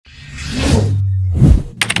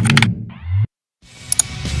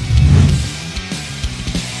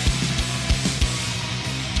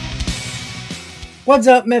What's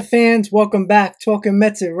up, Met fans? Welcome back. Talking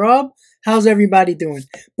Mets with Rob. How's everybody doing?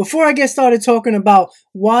 Before I get started talking about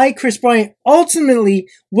why Kris Bryant ultimately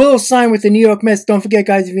will sign with the New York Mets, don't forget,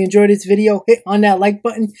 guys, if you enjoyed this video, hit on that like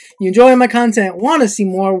button. You enjoy my content, want to see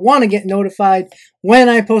more, want to get notified when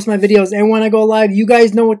I post my videos and when I go live. You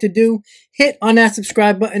guys know what to do. Hit on that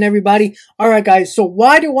subscribe button, everybody. All right, guys, so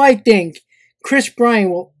why do I think Kris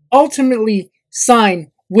Bryant will ultimately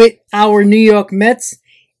sign with our New York Mets?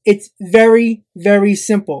 It's very, very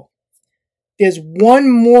simple. There's one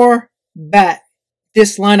more bat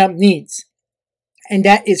this lineup needs, and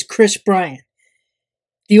that is Kris Bryant.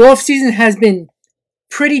 The offseason has been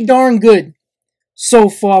pretty darn good so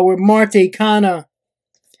far with Marte, Kana,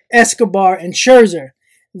 Escobar, and Scherzer.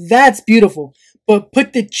 That's beautiful. But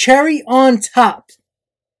put the cherry on top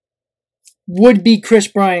would be Kris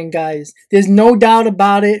Bryant, guys. There's no doubt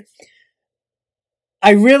about it. I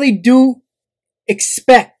really do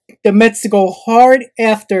expect the Mets to go hard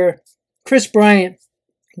after Kris Bryant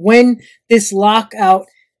when this lockout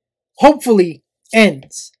hopefully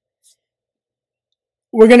ends.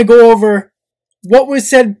 We're going to go over what was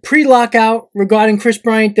said pre-lockout regarding Kris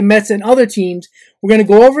Bryant, the Mets, and other teams. We're going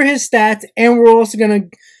to go over his stats, and we're also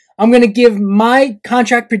I'm going to give my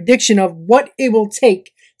contract prediction of what it will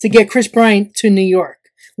take to get Kris Bryant to New York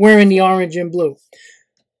wearing the orange and blue.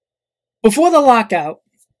 Before the lockout,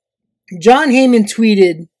 Jon Heyman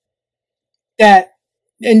tweeted that,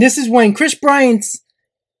 and this is when Kris Bryant's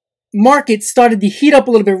market started to heat up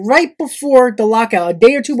a little bit right before the lockout, a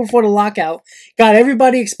day or two before the lockout, got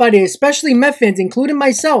everybody excited, especially Met fans, including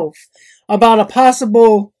myself, about a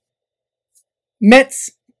possible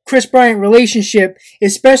Mets-Kris Bryant relationship,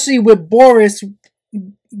 especially with Boris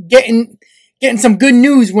getting some good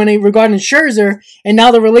news regarding Scherzer, and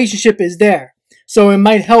now the relationship is there. So it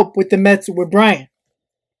might help with the Mets with Bryant.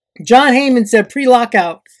 Jon Heyman said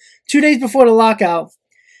pre-lockout, 2 days before the lockout,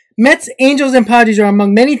 Mets, Angels, and Padres are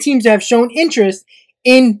among many teams that have shown interest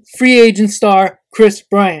in free agent star Kris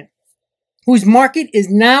Bryant, whose market is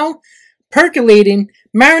now percolating.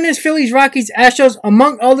 Mariners, Phillies, Rockies, Astros,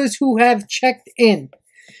 among others who have checked in.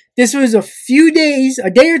 This was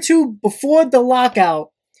a day or two before the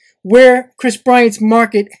lockout, where Kris Bryant's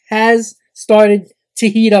market has started to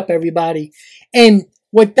heat up, everybody. And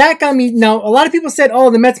what that got me, now, a lot of people said, oh,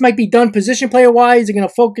 the Mets might be done position player-wise. They're going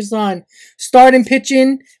to focus on starting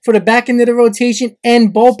pitching for the back end of the rotation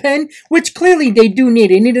and bullpen, which clearly they do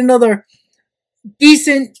need. They need another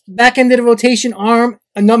decent back end of the rotation arm,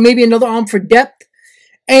 maybe another arm for depth.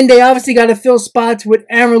 And they obviously got to fill spots with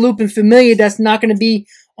Aaron Loop and Familia that's not going to be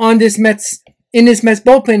on this Mets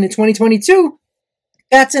bullpen in 2022.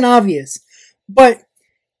 That's an obvious. But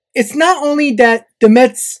it's not only that the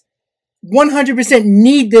Mets 100%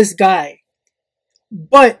 need this guy,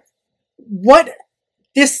 but what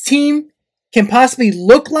this team can possibly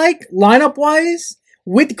look like lineup-wise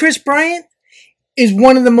with Kris Bryant is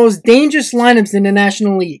one of the most dangerous lineups in the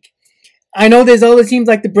National League. I know there's other teams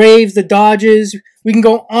like the Braves, the Dodgers. We can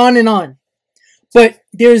go on and on. But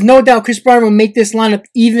there's no doubt Kris Bryant will make this lineup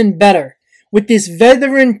even better with this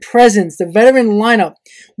veteran presence, the veteran lineup,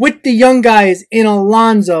 with the young guys in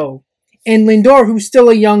Alonso and Lindor, who's still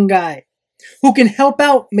a young guy, who can help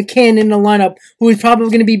out McCann in the lineup, who is probably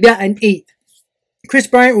going to be batting 8th. Kris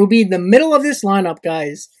Bryant will be in the middle of this lineup,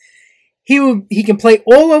 guys. He can play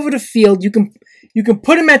all over the field. You can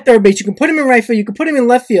put him at third base. You can put him in right field. You can put him in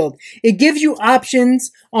left field. It gives you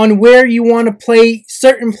options on where you want to play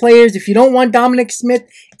certain players. If you don't want Dominic Smith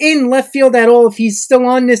in left field at all, if he's still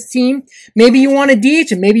on this team, maybe you want to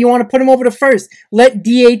DH him. Maybe you want to put him over to first.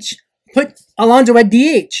 Put Alonso at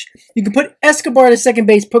DH. You can put Escobar to second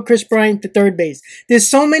base, put Kris Bryant to third base. There's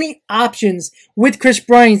so many options with Kris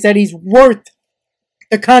Bryant that he's worth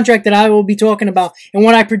the contract that I will be talking about and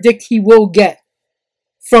what I predict he will get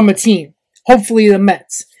from a team. Hopefully the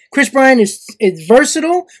Mets. Kris Bryant is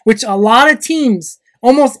versatile, which a lot of teams,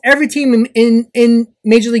 almost every team in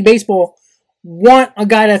Major League Baseball, want a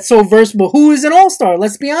guy that's so versatile, who is an all-star,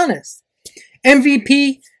 let's be honest.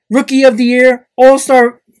 MVP, Rookie of the Year,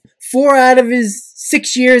 all-star 4 out of his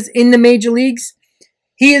 6 years in the major leagues.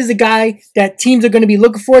 He is the guy that teams are going to be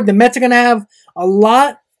looking for. The Mets are going to have a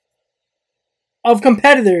lot of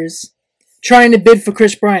competitors trying to bid for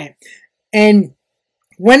Kris Bryant. And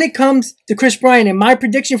when it comes to Kris Bryant and my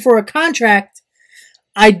prediction for a contract,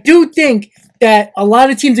 I do think that a lot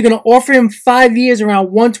of teams are going to offer him 5 years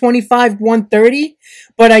around 125, 130.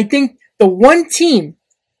 But I think the one team,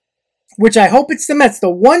 which I hope it's the Mets, the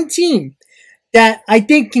one team that I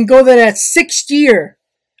think can go to that 6th year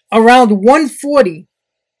around 140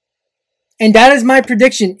 And that is my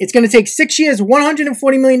prediction. It's going to take 6 years,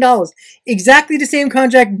 $140 million. Exactly the same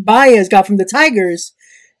contract Baez got from the Tigers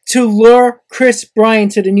to lure Kris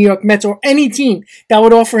Bryant to the New York Mets or any team that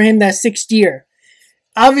would offer him that 6th year.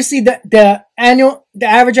 Obviously, the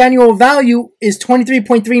average annual value is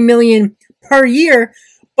 $23.3 million per year.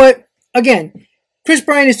 But again, Kris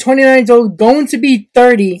Bryant is 29 years old, going to be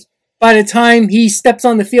 30 by the time he steps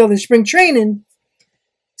on the field in spring training.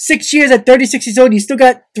 6 years at 36 years old, you still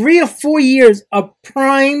got 3 or 4 years of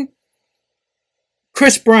prime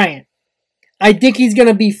Kris Bryant. I think he's going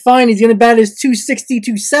to be fine. He's going to bat his 260,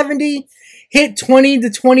 270, hit 20 to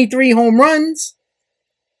 23 home runs,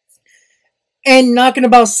 and knocking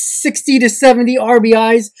about 60 to 70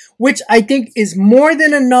 RBIs, which I think is more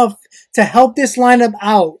than enough to help this lineup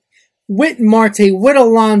out with Marte, with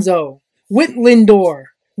Alonso, with Lindor,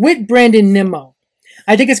 with Brandon Nimmo.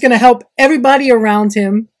 I think it's going to help everybody around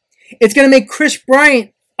him. It's going to make Kris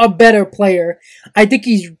Bryant a better player. I think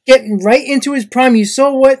he's getting right into his prime. You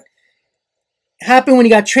saw what happened when he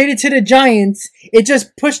got traded to the Giants. It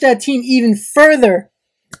just pushed that team even further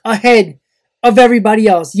ahead of everybody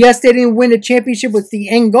else. Yes, they didn't win a championship with the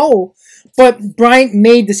end goal, but Bryant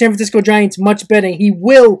made the San Francisco Giants much better. He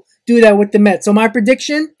will do that with the Mets. So my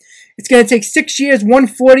prediction, it's going to take 6 years,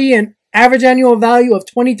 140, and average annual value of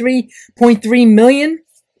 $23.3 million.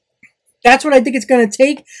 That's what I think it's going to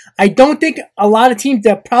take. I don't think a lot of teams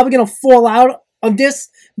are probably going to fall out of this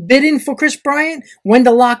bidding for Kris Bryant when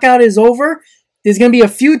the lockout is over. There's going to be a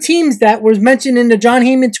few teams that was mentioned in the John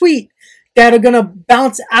Heyman tweet that are going to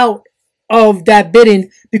bounce out of that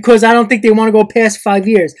bidding because I don't think they want to go past 5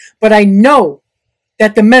 years. But I know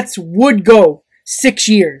that the Mets would go 6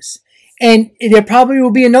 years. And there probably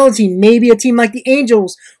will be another team, maybe a team like the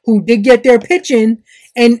Angels, who did get their pitch in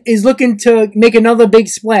and is looking to make another big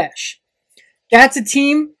splash. That's a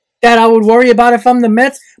team that I would worry about if I'm the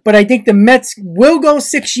Mets, but I think the Mets will go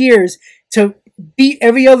 6 years to beat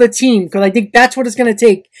every other team because I think that's what it's going to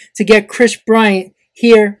take to get Kris Bryant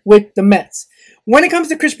here with the Mets. When it comes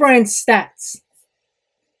to Kris Bryant's stats,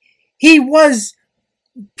 he was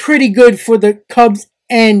pretty good for the Cubs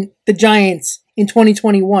and the Giants in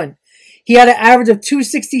 2021. He had an average of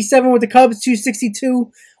 267 with the Cubs,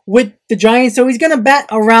 262 with the Giants. So he's going to bat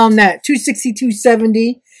around that, 260,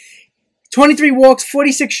 270. 23 walks,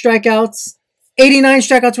 46 strikeouts, 89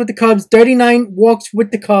 strikeouts with the Cubs, 39 walks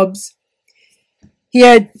with the Cubs. He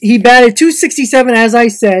batted 267, as I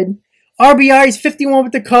said. RBIs, 51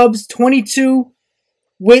 with the Cubs, 22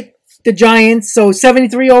 with the Giants, so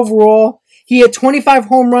 73 overall. He had 25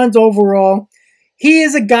 home runs overall. He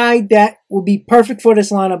is a guy that will be perfect for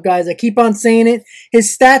this lineup, guys. I keep on saying it.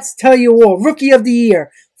 His stats tell you all. Rookie of the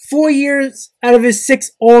Year, 4 years out of his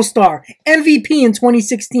 6 All-Star. MVP in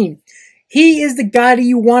 2016. He is the guy that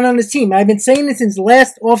you want on his team. I've been saying this since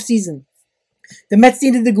last offseason. The Mets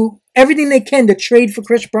needed to do everything they can to trade for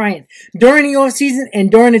Kris Bryant during the offseason and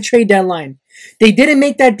during the trade deadline. They didn't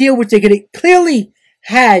make that deal, which they could have clearly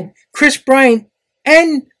had Kris Bryant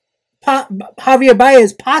and Javier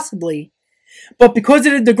Baez possibly. But because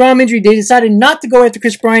of the DeGrom injury, they decided not to go after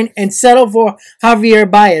Kris Bryant and settle for Javier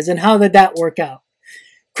Baez. And how did that work out?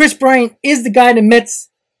 Kris Bryant is the guy the Mets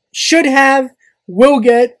should have, will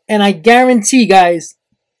get, and I guarantee, guys,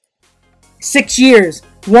 6 years,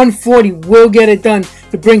 140 will get it done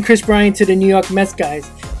to bring Kris Bryant to the New York Mets, guys.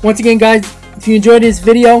 Once again, guys, if you enjoyed this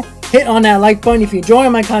video, hit on that like button. If you enjoy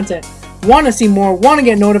my content, want to see more, want to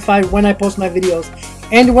get notified when I post my videos,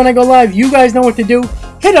 and when I go live, you guys know what to do.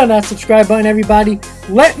 Hit on that subscribe button, everybody.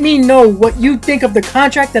 Let me know what you think of the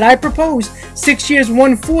contract that I proposed, 6 years,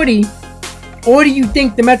 140. Or do you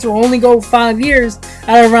think the Mets will only go 5 years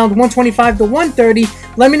at around 125 to 130?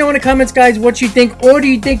 Let me know in the comments, guys, what you think. Or do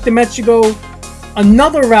you think the Mets should go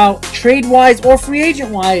another route, trade-wise or free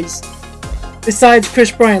agent-wise, besides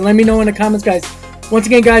Kris Bryant? Let me know in the comments, guys. Once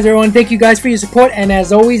again, guys, everyone, thank you guys for your support. And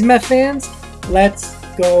as always, Mets fans, let's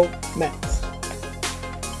go Mets.